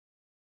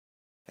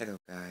Hello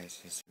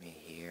guys, it's me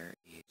here.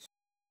 It's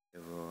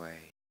the Roy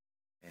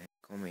and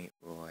call me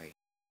Roy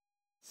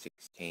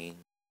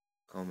 16.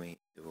 Call me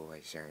the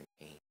Roy 17.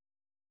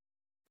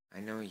 I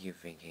know you're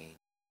thinking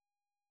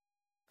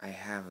I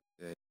have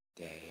a good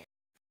day.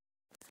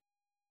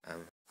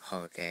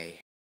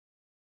 Holiday.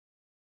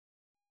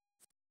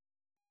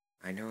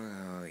 I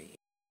know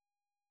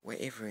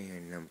whatever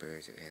your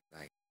numbers is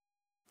like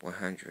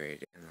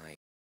 100 and like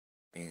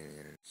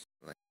millions,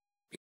 like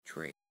big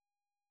tree,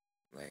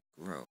 like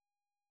grow,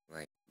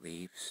 like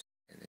leaves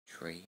in the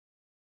tree,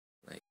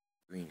 like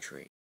green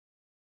tree.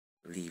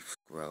 Leaves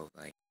grow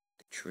like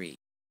the tree.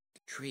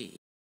 The tree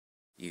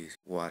use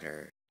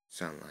water,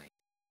 sunlight,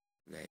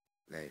 let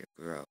let it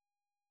grow,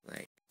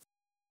 like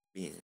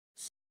beings,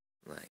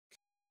 like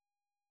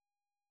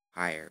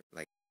higher,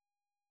 like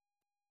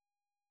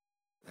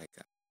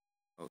a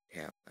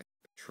hotel, like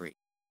a tree.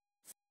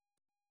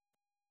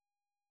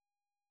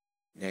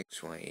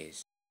 Next one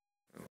is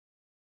oh,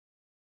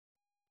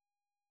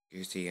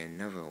 you see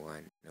another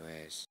one known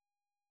as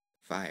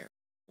fire.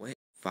 What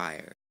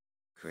fire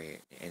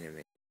create an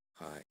element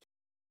hard?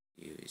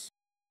 Use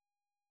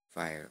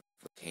fire,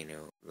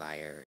 volcano,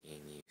 liar,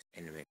 and use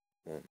element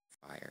warm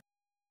fire.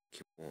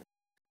 Keep warm.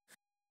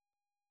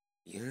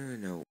 You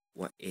don't know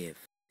what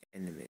if the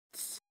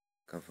elements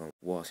come from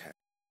water.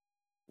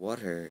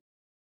 Water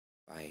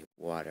by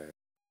water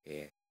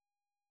here.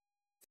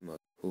 Smoke,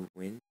 who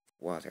wind,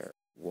 water.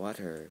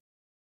 Water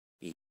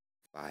beat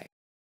fire.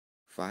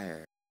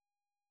 Fire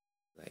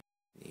like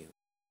new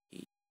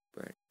heat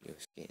burn your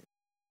skin.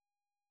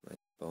 Like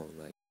bone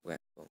like wet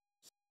bones.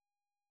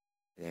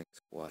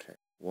 Next water.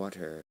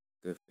 Water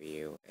good for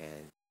you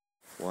and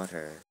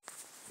water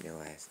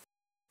as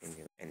in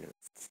your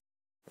elements.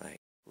 Like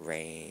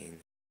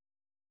rain,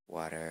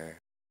 water,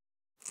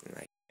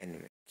 like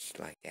elements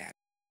like that.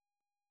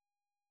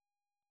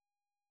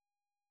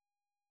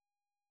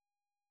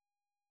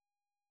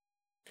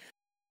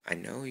 I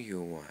know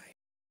you why.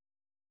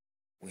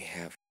 We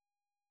have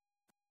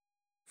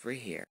three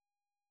here.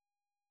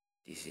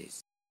 This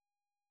is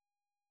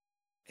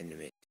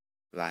element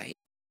light,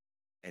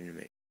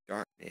 element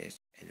darkness,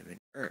 element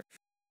earth.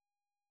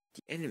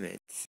 The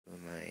elements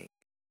like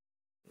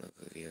look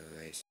at you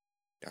guys.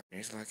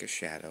 Darkness like a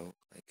shadow,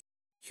 like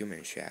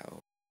human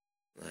shadow,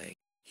 like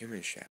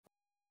human shadow.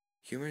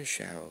 Human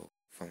shadow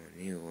from a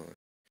new one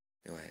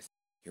known as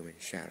human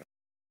shadow.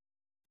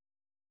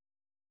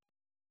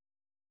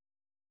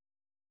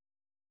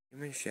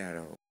 Human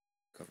shadow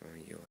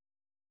covering you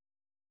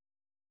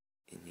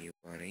in your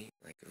body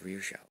like a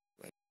real shadow,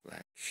 like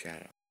black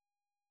shadow.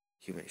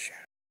 Human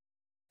shadow.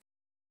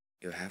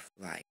 You have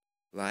light.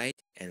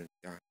 Light and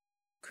dark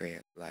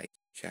create light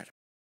shadow.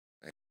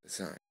 Like the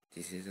sun.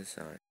 This is the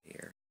sun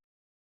here.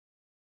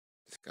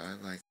 The sky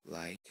like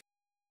light.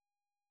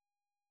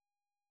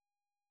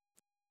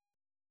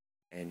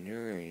 And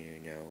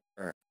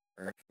earth.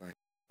 Earth like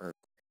earthquake.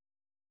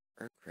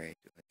 Earthquake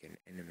like an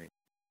element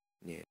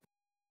new.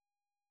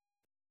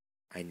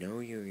 I know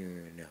you're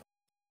gonna know.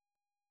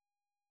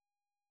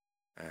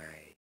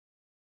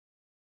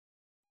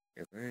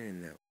 You're gonna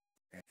know.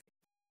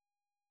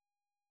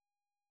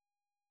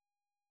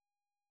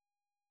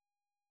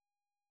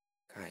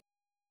 Kai,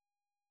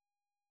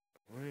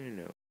 I wanna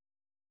know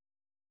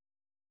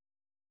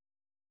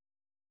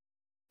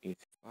if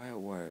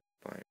firework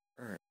by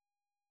earth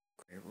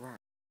create rock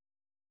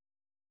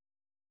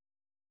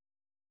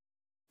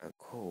and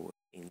cold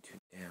into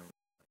down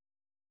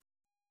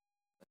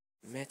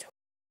metal.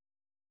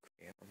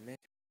 Create a metal.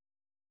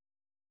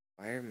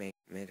 Fire make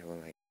metal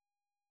like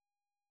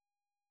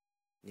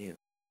new.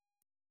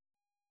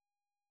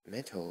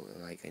 Metal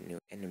like a new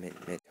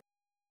element metal.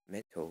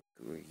 Metal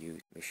could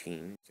use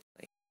machines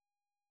like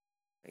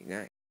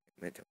that.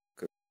 Metal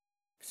could.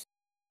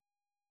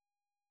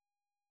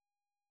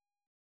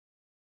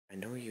 I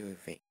know you would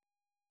think.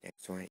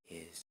 Next one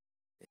is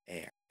the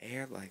air.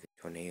 Air like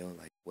a tornado,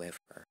 like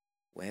weather.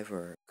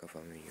 Weather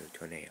governing your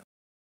tornado.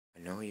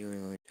 I know you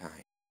will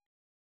time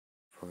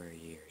for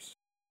years.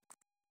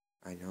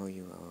 I know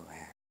you will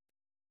have.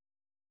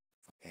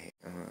 Okay,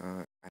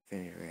 I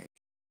finished it.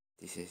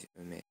 This is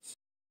a mess.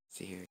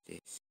 See here,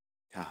 this.